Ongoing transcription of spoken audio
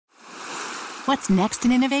What's next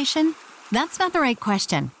in innovation? That's not the right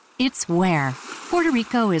question. It's where. Puerto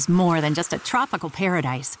Rico is more than just a tropical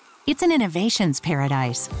paradise. It's an innovations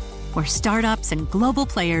paradise, where startups and global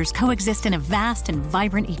players coexist in a vast and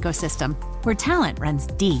vibrant ecosystem, where talent runs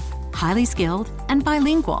deep, highly skilled, and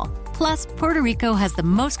bilingual. Plus, Puerto Rico has the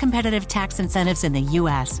most competitive tax incentives in the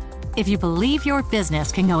U.S. If you believe your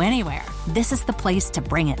business can go anywhere, this is the place to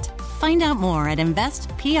bring it. Find out more at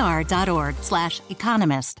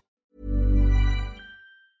investpr.org/economist.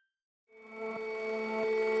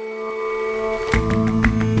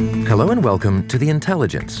 Hello and welcome to The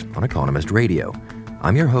Intelligence on Economist Radio.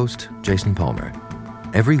 I'm your host, Jason Palmer.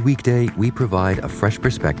 Every weekday, we provide a fresh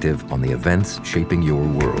perspective on the events shaping your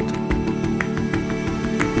world.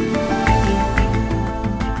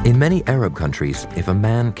 In many Arab countries, if a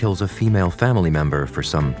man kills a female family member for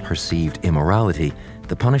some perceived immorality,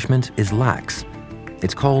 the punishment is lax.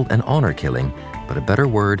 It's called an honor killing, but a better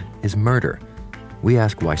word is murder. We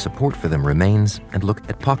ask why support for them remains and look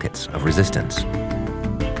at pockets of resistance.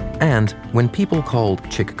 And when people called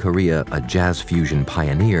Chick Corea a jazz fusion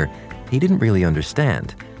pioneer, he didn't really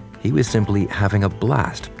understand. He was simply having a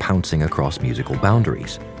blast pouncing across musical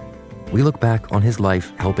boundaries. We look back on his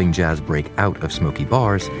life helping jazz break out of smoky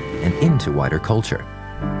bars and into wider culture.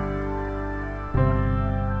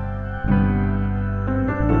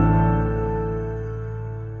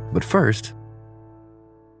 But first,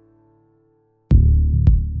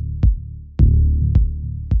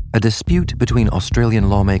 a dispute between Australian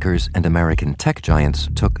lawmakers and American tech giants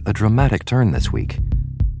took a dramatic turn this week.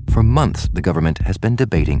 For months, the government has been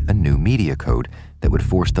debating a new media code that would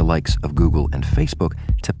force the likes of Google and Facebook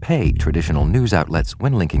to pay traditional news outlets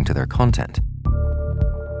when linking to their content.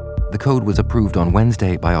 The code was approved on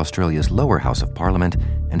Wednesday by Australia's lower house of parliament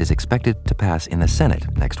and is expected to pass in the Senate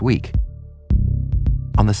next week.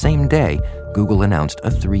 On the same day, Google announced a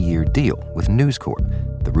 3-year deal with News Corp,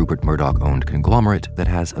 the Rupert Murdoch-owned conglomerate that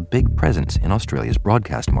has a big presence in Australia's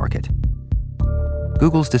broadcast market.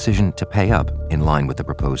 Google's decision to pay up, in line with the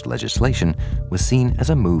proposed legislation, was seen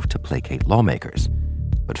as a move to placate lawmakers.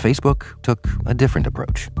 But Facebook took a different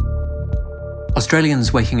approach.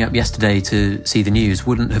 Australians waking up yesterday to see the news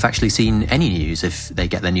wouldn't have actually seen any news if they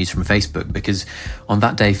get their news from Facebook, because on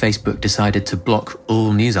that day, Facebook decided to block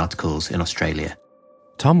all news articles in Australia.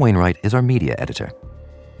 Tom Wainwright is our media editor.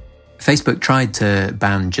 Facebook tried to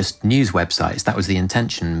ban just news websites, that was the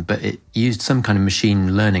intention, but it used some kind of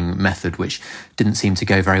machine learning method which didn't seem to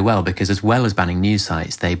go very well, because as well as banning news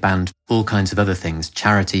sites, they banned all kinds of other things: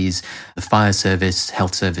 charities, the fire service,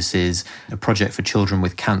 health services, a project for children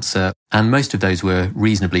with cancer, and most of those were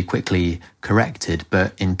reasonably quickly corrected,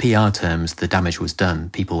 but in PR terms, the damage was done.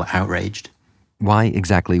 People were outraged. Why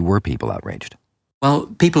exactly were people outraged? Well,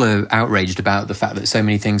 people are outraged about the fact that so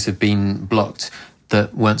many things have been blocked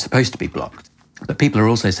that weren't supposed to be blocked. But people are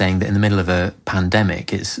also saying that in the middle of a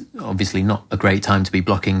pandemic, it's obviously not a great time to be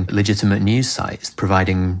blocking legitimate news sites,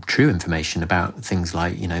 providing true information about things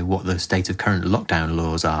like, what the state of current lockdown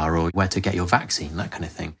laws are or where to get your vaccine, that kind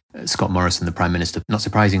of thing. Scott Morrison, the Prime Minister, not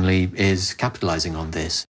surprisingly, is capitalising on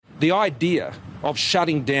this. The idea of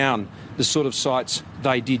shutting down the sort of sites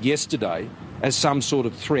they did yesterday as some sort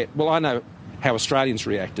of threat, well, I know how Australians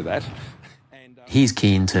react to that. He's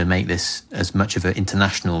keen to make this as much of an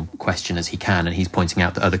international question as he can, and he's pointing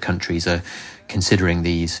out that other countries are considering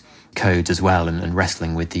these codes as well and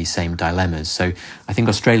wrestling with these same dilemmas. So I think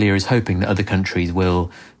Australia is hoping that other countries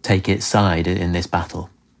will take its side in this battle.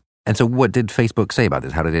 And so what did Facebook say about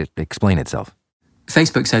this? How did it explain itself?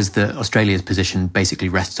 Facebook says that Australia's position basically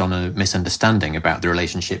rests on a misunderstanding about the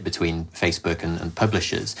relationship between Facebook and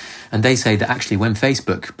publishers. And they say that actually when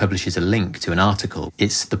Facebook publishes a link to an article,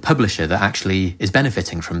 it's the publisher that actually is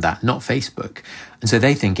benefiting from that, not Facebook. And so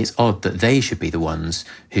they think it's odd that they should be the ones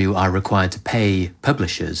who are required to pay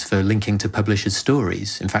publishers for linking to publishers'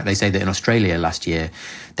 stories. In fact, they say that in Australia last year,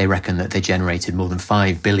 they reckon that they generated more than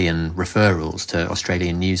 5 billion referrals to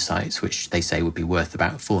Australian news sites, which they say would be worth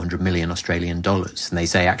about 400 million Australian dollars. And they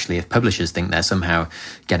say actually if publishers think they're somehow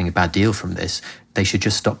getting a bad deal from this, they should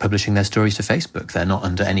just stop publishing their stories to Facebook. They're not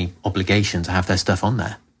under any obligation to have their stuff on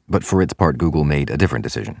there. But for its part, Google made a different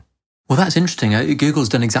decision. Well, that's interesting. Google's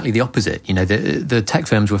done exactly the opposite. The tech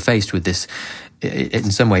firms were faced with this,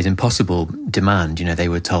 in some ways, impossible demand. They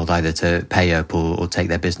were told either to pay up or take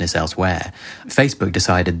their business elsewhere. Facebook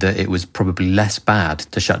decided that it was probably less bad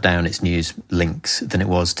to shut down its news links than it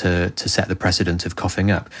was to set the precedent of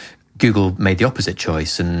coughing up. Google made the opposite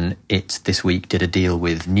choice, and it this week did a deal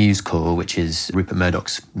with News Corp, which is Rupert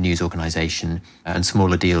Murdoch's news organisation, and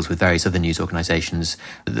smaller deals with various other news organisations,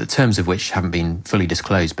 the terms of which haven't been fully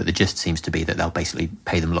disclosed, but the gist seems to be that they'll basically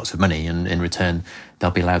pay them lots of money, and in return they'll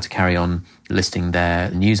be allowed to carry on listing their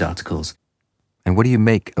news articles. And what do you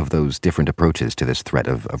make of those different approaches to this threat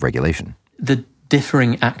of regulation? The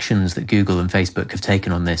differing actions that Google and Facebook have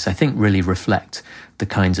taken on this, I think, really reflect the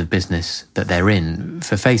kinds of business that they're in.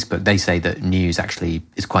 For Facebook, they say that news actually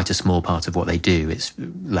is quite a small part of what they do. It's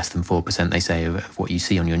less than 4%, they say, of what you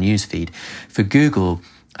see on your news feed. For Google,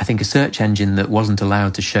 I think a search engine that wasn't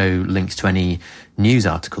allowed to show links to any news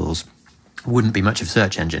articles wouldn't be much of a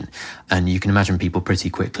search engine. And you can imagine people pretty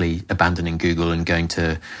quickly abandoning Google and going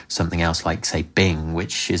to something else like, say, Bing,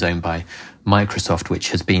 which is owned by Microsoft, which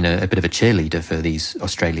has been a bit of a cheerleader for these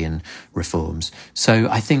Australian reforms. So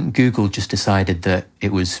I think Google just decided that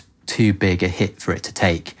it was too big a hit for it to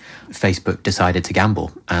take. Facebook decided to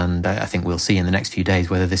gamble. And I think we'll see in the next few days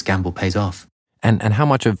whether this gamble pays off. And how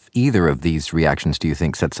much of either of these reactions do you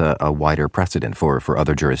think sets a wider precedent for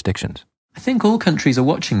other jurisdictions? I think all countries are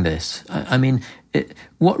watching this. I mean,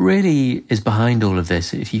 what really is behind all of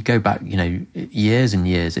this, if you go back, years and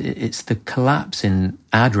years, it's the collapse in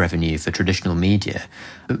ad revenue for traditional media,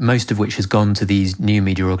 most of which has gone to these new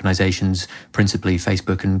media organisations, principally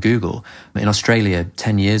Facebook and Google. In Australia,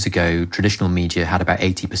 10 years ago, traditional media had about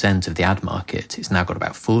 80% of the ad market. It's now got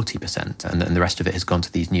about 40%, and the rest of it has gone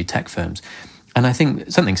to these new tech firms. And I think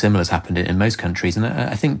something similar has happened in most countries, and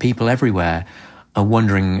I think people everywhere are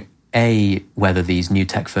wondering, A, whether these new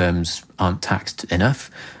tech firms aren't taxed enough,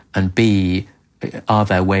 and B, are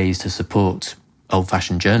there ways to support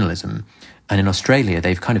old-fashioned journalism? And in Australia,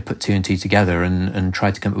 they've kind of put two and two together and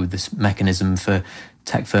tried to come up with this mechanism for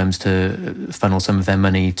tech firms to funnel some of their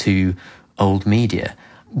money to old media.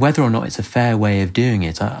 Whether or not it's a fair way of doing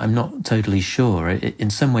it, I'm not totally sure. In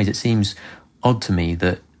some ways, it seems odd to me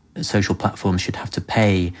that social platforms should have to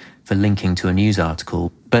pay for linking to a news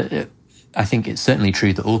article, but I think it's certainly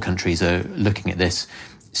true that all countries are looking at this,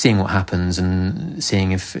 seeing what happens and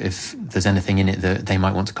seeing if there's anything in it that they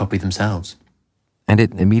might want to copy themselves. And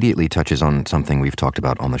it immediately touches on something we've talked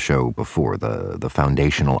about on the show before, the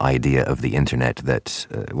foundational idea of the internet that,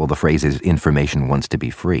 the phrase is information wants to be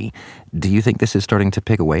free. Do you think this is starting to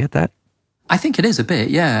pick away at that? I think it is a bit,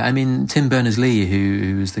 yeah. I mean, Tim Berners-Lee,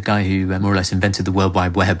 who was the guy who more or less invented the World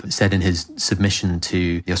Wide Web, said in his submission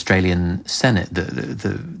to the Australian Senate that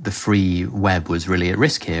the free web was really at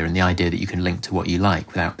risk here, and the idea that you can link to what you like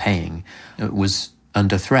without paying was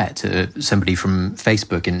under threat. Somebody from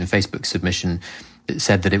Facebook, in Facebook's submission,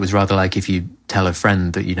 said that it was rather like if you tell a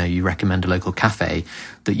friend that, you recommend a local cafe,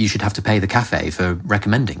 that you should have to pay the cafe for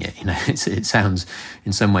recommending it. It sounds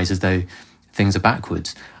in some ways as though things are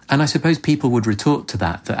backwards. And I suppose people would retort to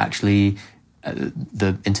that actually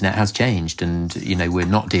the internet has changed and, we're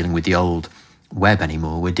not dealing with the old web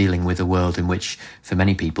anymore. We're dealing with a world in which, for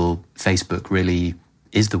many people, Facebook really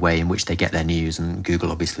is the way in which they get their news, and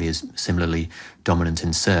Google obviously is similarly dominant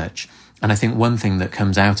in search. And I think one thing that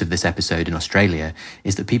comes out of this episode in Australia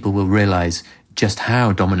is that people will realise just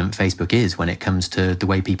how dominant Facebook is when it comes to the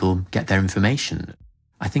way people get their information.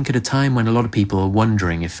 I think at a time when a lot of people are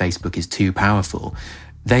wondering if Facebook is too powerful,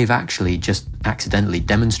 they've actually just accidentally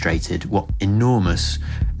demonstrated what enormous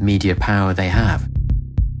media power they have.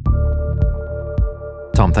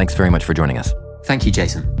 Tom, thanks very much for joining us. Thank you,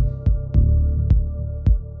 Jason.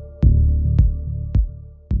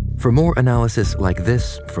 For more analysis like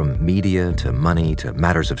this, from media to money to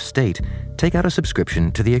matters of state, take out a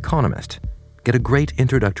subscription to The Economist. Get a great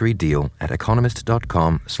introductory deal at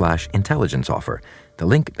economist.com/intelligence offer. The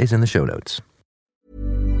link is in the show notes.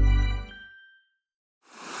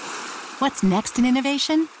 What's next in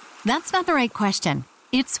innovation? That's not the right question.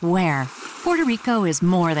 It's where. Puerto Rico is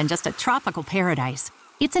more than just a tropical paradise.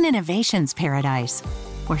 It's an innovations paradise,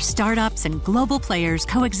 where startups and global players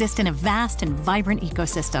coexist in a vast and vibrant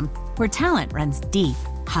ecosystem, where talent runs deep,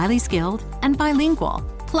 highly skilled, and bilingual.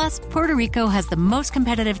 Plus, Puerto Rico has the most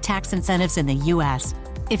competitive tax incentives in the U.S.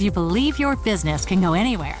 If you believe your business can go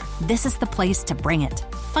anywhere, this is the place to bring it.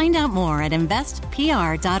 Find out more at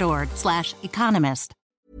investpr.org/economist.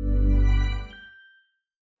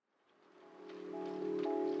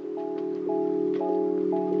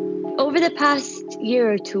 Over the past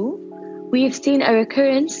year or two, we have seen a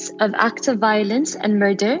recurrence of acts of violence and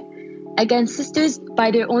murder against sisters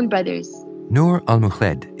by their own brothers. Noor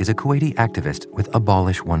Al-Mukhed is a Kuwaiti activist with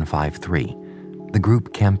Abolish 153. The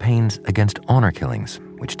group campaigns against honor killings,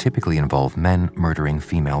 which typically involve men murdering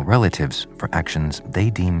female relatives for actions they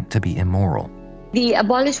deem to be immoral. The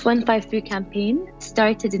Abolish 153 campaign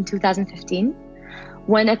started in 2015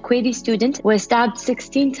 when a Kuwaiti student was stabbed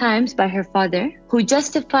 16 times by her father, who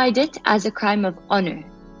justified it as a crime of honor,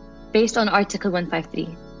 based on Article 153.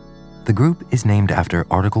 The group is named after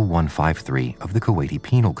Article 153 of the Kuwaiti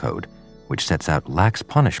Penal Code, which sets out lax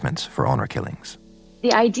punishments for honor killings.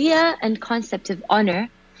 The idea and concept of honor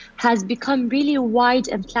has become really wide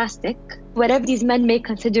and plastic. Whatever these men may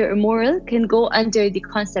consider immoral can go under the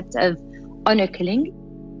concept of honor killing.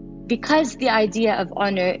 Because the idea of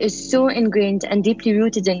honor is so ingrained and deeply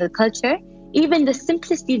rooted in the culture, even the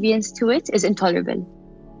simplest deviance to it is intolerable.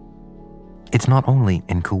 It's not only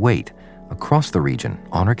in Kuwait. Across the region,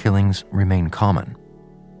 honor killings remain common.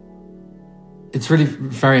 It's really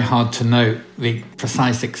very hard to know the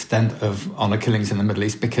precise extent of honor killings in the Middle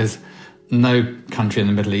East because no country in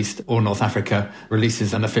the Middle East or North Africa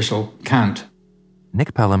releases an official count.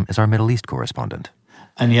 Nick Pelham is our Middle East correspondent.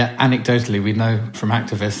 And yet, anecdotally, we know from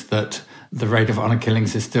activists that the rate of honor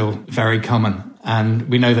killings is still very common. And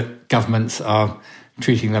we know that governments are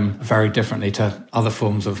treating them very differently to other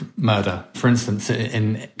forms of murder. For instance,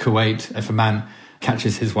 in Kuwait, if a man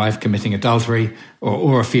catches his wife committing adultery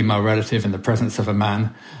or a female relative in the presence of a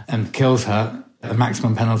man and kills her, a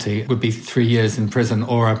maximum penalty would be 3 years in prison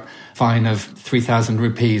or a fine of 3,000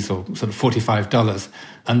 rupees or sort of $45.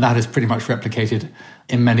 And that is pretty much replicated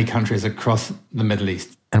in many countries across the Middle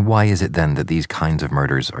East. And why is it then that these kinds of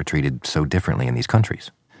murders are treated so differently in these countries?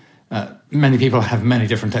 Many people have many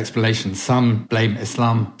different explanations. Some blame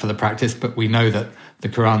Islam for the practice, but we know that the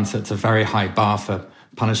Quran sets a very high bar for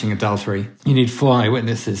punishing adultery. You need 4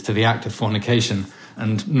 eyewitnesses to the act of fornication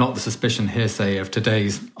and not the suspicion hearsay of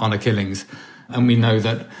today's honor killings. And we know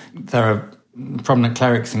that there are prominent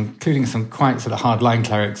clerics, including some quite sort of hardline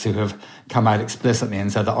clerics who have come out explicitly and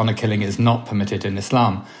said that honor killing is not permitted in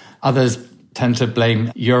Islam. Others tend to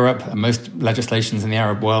blame Europe. Most legislations in the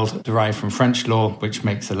Arab world derive from French law, which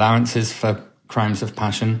makes allowances for crimes of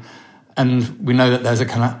passion. And we know that there's a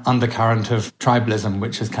kind of undercurrent of tribalism,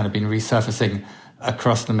 which has kind of been resurfacing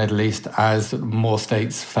across the Middle East as more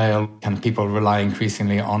states fail and people rely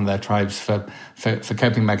increasingly on their tribes for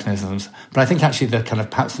coping mechanisms. But I think actually the kind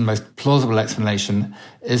of perhaps the most plausible explanation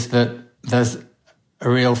is that there's a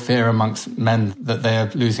real fear amongst men that they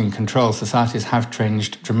are losing control. Societies have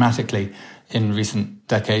changed dramatically in recent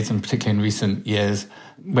decades and particularly in recent years.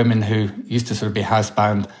 Women who used to sort of be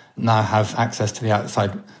housebound now have access to the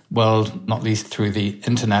outside world, not least through the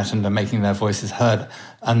internet, and are making their voices heard.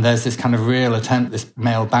 And there's this kind of real attempt, this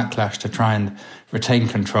male backlash to try and retain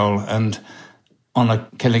control, and honor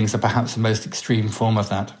killings are perhaps the most extreme form of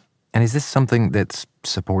that. And is this something that's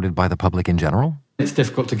supported by the public in general? It's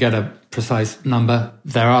difficult to get a precise number.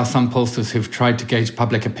 There are some pollsters who've tried to gauge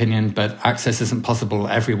public opinion, but access isn't possible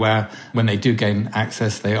everywhere. When they do gain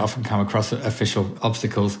access, they often come across official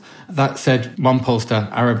obstacles. That said, one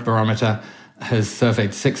pollster, Arab Barometer, has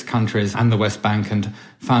surveyed 6 countries and the West Bank and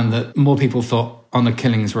found that more people thought honor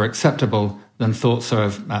killings were acceptable than thought so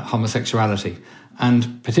of homosexuality.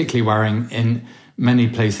 And particularly worrying, in many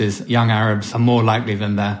places, young Arabs are more likely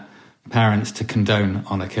than their parents to condone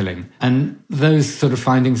honor killing. And those sort of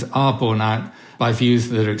findings are borne out by views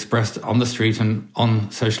that are expressed on the street and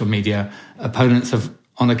on social media. Opponents of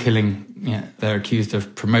honor killing, they're accused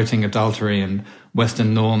of promoting adultery and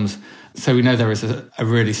Western norms. So we know there is a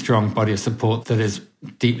really strong body of support that is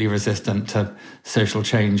deeply resistant to social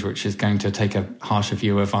change, which is going to take a harsher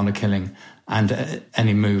view of honor killing and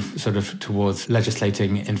any move sort of towards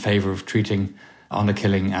legislating in favour of treating honor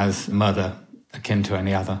killing as murder akin to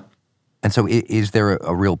any other. And so is there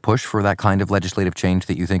a real push for that kind of legislative change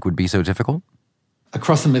that you think would be so difficult?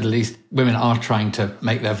 Across the Middle East, women are trying to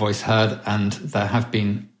make their voice heard, and there have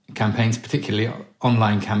been campaigns, particularly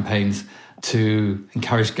online campaigns, to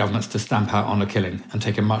encourage governments to stamp out honor killing and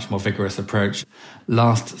take a much more vigorous approach.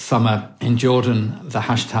 Last summer in Jordan, the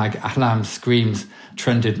hashtag Ahlam Screams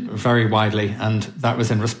trended very widely, and that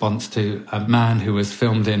was in response to a man who was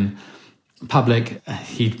filmed in public.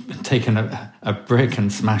 He'd taken a brick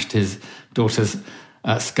and smashed his daughter's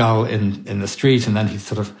skull in the street, and then he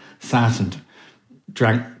sort of sat and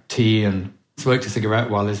drank tea and smoked a cigarette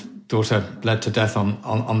while his daughter bled to death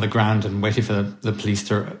on the ground and waited for the police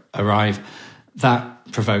to arrive.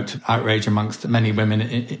 That provoked outrage amongst many women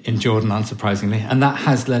in Jordan, unsurprisingly, and that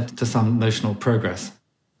has led to some notional progress.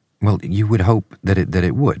 Well, you would hope that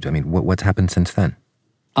it would. I mean, what's happened since then?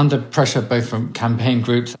 Under pressure both from campaign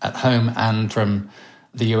groups at home and from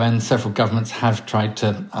the UN, several governments have tried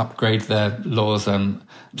to upgrade their laws.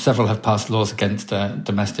 Several have passed laws against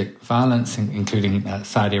domestic violence, including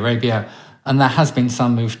Saudi Arabia. And there has been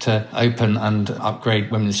some move to open and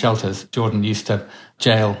upgrade women's shelters. Jordan used to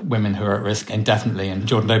jail women who are at risk indefinitely, and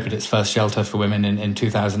Jordan opened its first shelter for women in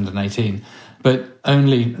 2018. But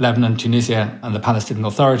only Lebanon, Tunisia and the Palestinian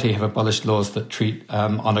Authority have abolished laws that treat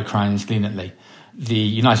honour crimes leniently. The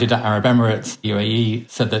United Arab Emirates, UAE,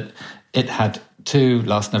 said that it had 2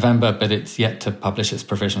 last November, but it's yet to publish its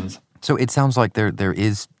provisions. So it sounds like there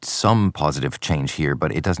is some positive change here,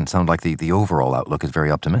 but it doesn't sound like the overall outlook is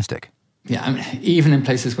very optimistic. Yeah, I mean, even in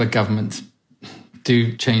places where governments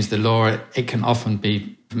do change the law, it can often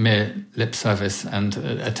be mere lip service and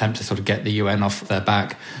attempt to sort of get the UN off their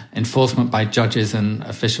back. Enforcement by judges and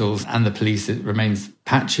officials and the police, it remains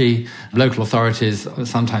patchy. Local authorities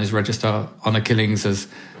sometimes register honour killings as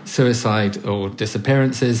suicide or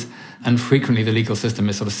disappearances, and frequently the legal system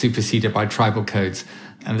is sort of superseded by tribal codes.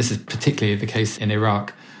 And this is particularly the case in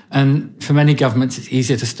Iraq. And for many governments, it's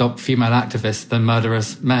easier to stop female activists than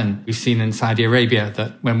murderous men. We've seen in Saudi Arabia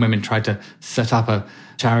that when women tried to set up a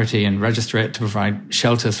charity and register it to provide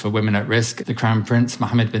shelters for women at risk, the Crown Prince,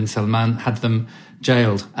 Mohammed bin Salman, had them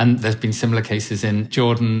jailed. And there's been similar cases in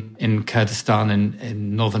Jordan, in Kurdistan,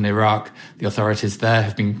 in northern Iraq. The authorities there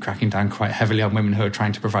have been cracking down quite heavily on women who are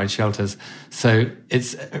trying to provide shelters. So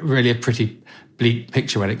it's really a pretty bleak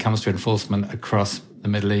picture when it comes to enforcement across the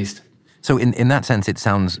Middle East. So in that sense, it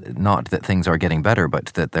sounds not that things are getting better,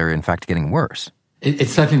 but that they're in fact getting worse.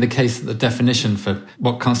 It's certainly the case that the definition for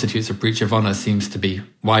what constitutes a breach of honour seems to be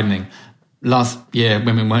widening. Last year,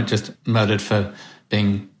 women weren't just murdered for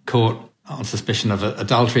being caught on suspicion of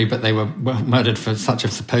adultery, but they were murdered for such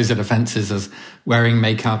supposed offences as wearing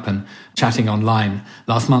makeup and chatting online.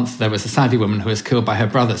 Last month, there was a Saudi woman who was killed by her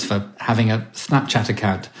brothers for having a Snapchat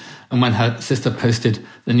account. And when her sister posted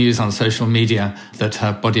the news on social media that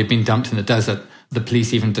her body had been dumped in the desert, the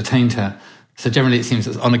police even detained her. So generally it seems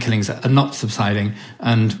that honour killings are not subsiding.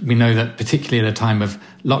 And we know that particularly at a time of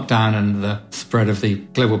lockdown and the spread of the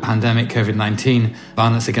global pandemic, COVID-19,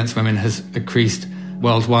 violence against women has increased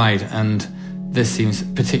worldwide. And this seems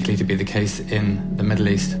particularly to be the case in the Middle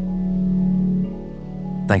East.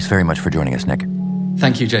 Thanks very much for joining us, Nick.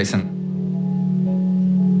 Thank you, Jason.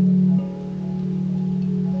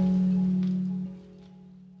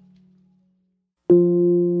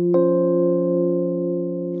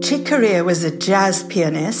 Chick Corea was a jazz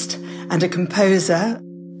pianist and a composer.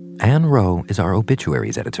 Anne Rowe is our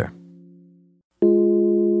obituaries editor.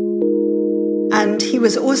 And he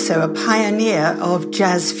was also a pioneer of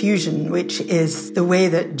jazz fusion, which is the way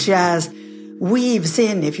that jazz weaves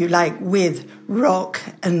in, if you like, with rock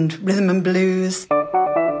and rhythm and blues.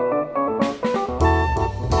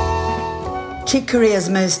 Chick Corea's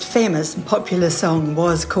most famous and popular song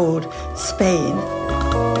was called Spain.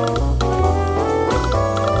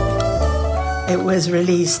 It was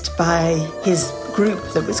released by his group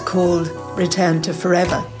that was called Return to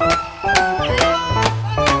Forever.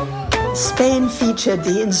 Spain featured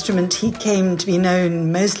the instrument he came to be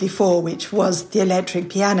known mostly for, which was the electric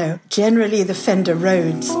piano, generally the Fender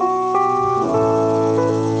Rhodes. He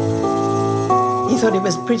thought it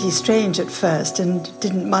was pretty strange at first and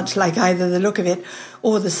didn't much like either the look of it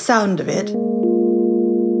or the sound of it.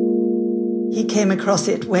 He came across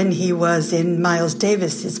it when he was in Miles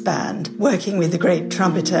Davis's band, working with the great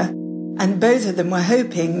trumpeter, and both of them were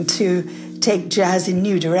hoping to take jazz in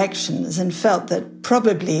new directions and felt that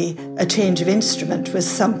probably a change of instrument was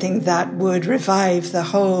something that would revive the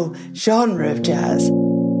whole genre of jazz.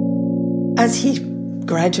 As he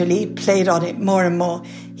gradually played on it more and more,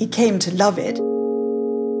 he came to love it.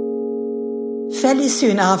 Fairly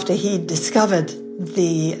soon after he'd discovered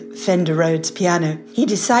the Fender Rhodes piano, he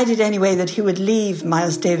decided anyway that he would leave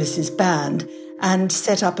Miles Davis's band and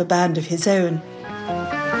set up a band of his own.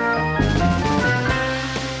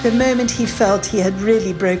 The moment he felt he had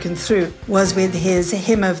really broken through was with his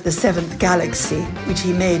Hymn of the Seventh Galaxy, which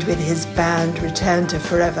he made with his band Return to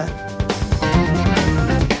Forever.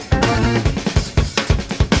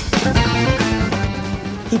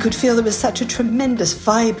 He could feel there was such a tremendous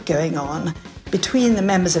vibe going on between the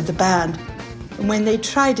members of the band. And when they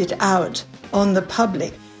tried it out on the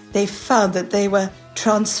public, they found that they were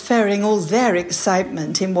transferring all their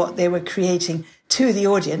excitement in what they were creating to the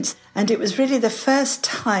audience. And it was really the first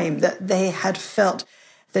time that they had felt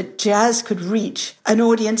that jazz could reach an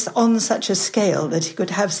audience on such a scale, that it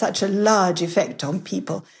could have such a large effect on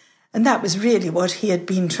people. And that was really what he had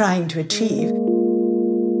been trying to achieve.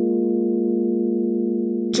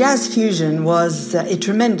 Jazz fusion was a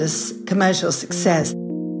tremendous commercial success.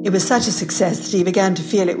 It was such a success that he began to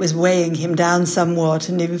feel it was weighing him down somewhat.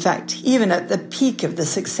 And in fact, even at the peak of the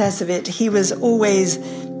success of it, he was always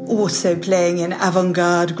also playing in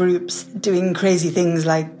avant-garde groups, doing crazy things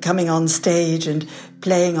like coming on stage and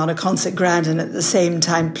playing on a concert ground and at the same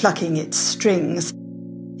time plucking its strings.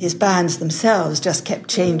 His bands themselves just kept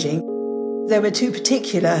changing. There were two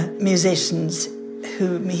particular musicians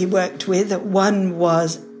whom he worked with. One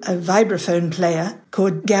was a vibraphone player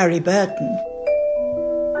called Gary Burton.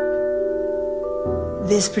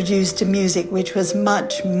 This produced a music which was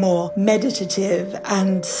much more meditative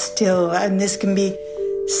and still, and this can be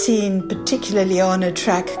seen particularly on a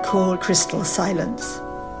track called Crystal Silence.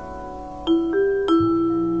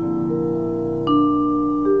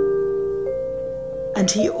 And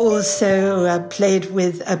he also played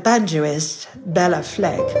with a banjoist, Bella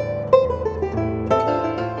Fleck,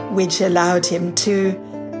 which allowed him to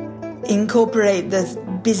incorporate the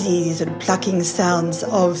busy sort of plucking sounds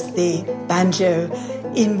of the banjo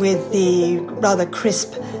in with the rather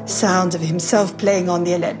crisp sounds of himself playing on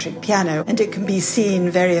the electric piano. And it can be seen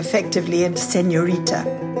very effectively in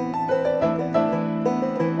Señorita.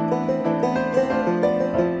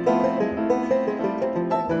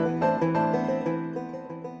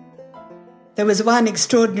 There was one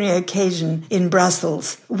extraordinary occasion in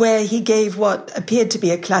Brussels where he gave what appeared to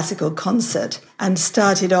be a classical concert and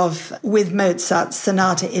started off with Mozart's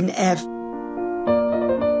Sonata in F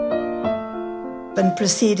and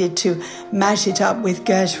proceeded to mash it up with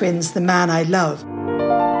Gershwin's The Man I Love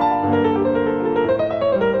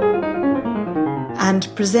and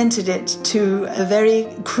presented it to a very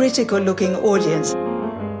critical-looking audience.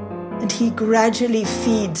 And he gradually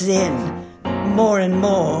feeds in more and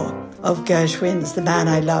more of Gershwin's The Man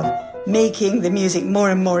I Love, making the music more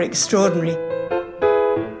and more extraordinary.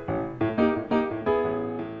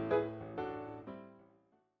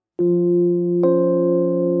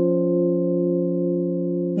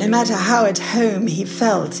 No matter how at home he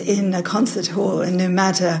felt in a concert hall and no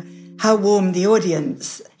matter how warm the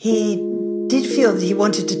audience, he did feel that he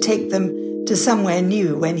wanted to take them to somewhere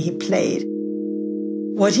new when he played.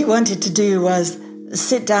 What he wanted to do was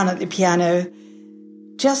sit down at the piano,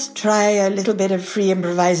 just try a little bit of free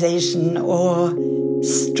improvisation or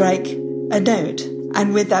strike a note.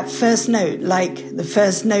 And with that first note, like the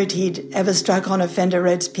first note he'd ever struck on a Fender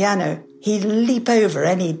Rhodes piano, he'd leap over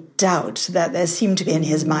any doubt that there seemed to be in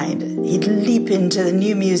his mind. He'd leap into the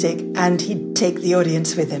new music and he'd take the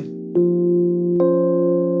audience with him.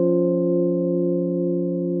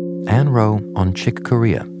 Anne Rowe on Chick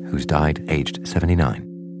Corea, who's died aged 79.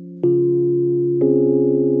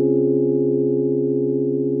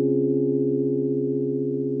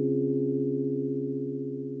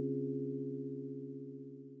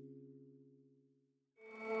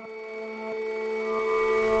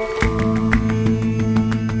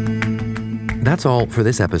 That's all for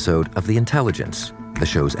this episode of The Intelligence. The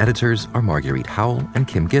show's editors are Marguerite Howell and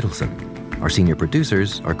Kim Gittleson. Our senior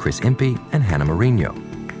producers are Chris Impey and Hannah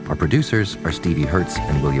Mourinho. Our producers are Stevie Hertz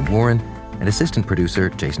and William Warren, and assistant producer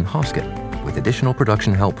Jason Hoskett, with additional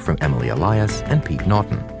production help from Emily Elias and Pete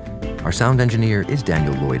Naughton. Our sound engineer is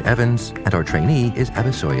Daniel Lloyd Evans, and our trainee is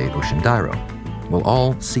Abisoye Oshindairo. We'll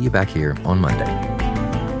all see you back here on Monday.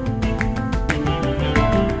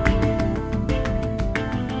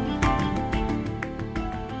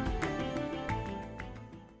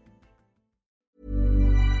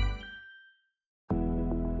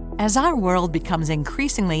 As our world becomes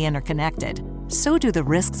increasingly interconnected, so do the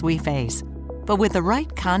risks we face. But with the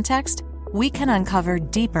right context, we can uncover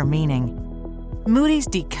deeper meaning. Moody's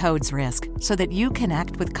decodes risk so that you can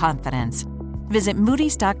act with confidence. Visit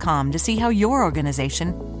Moody's.com to see how your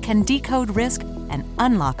organization can decode risk and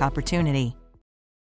unlock opportunity.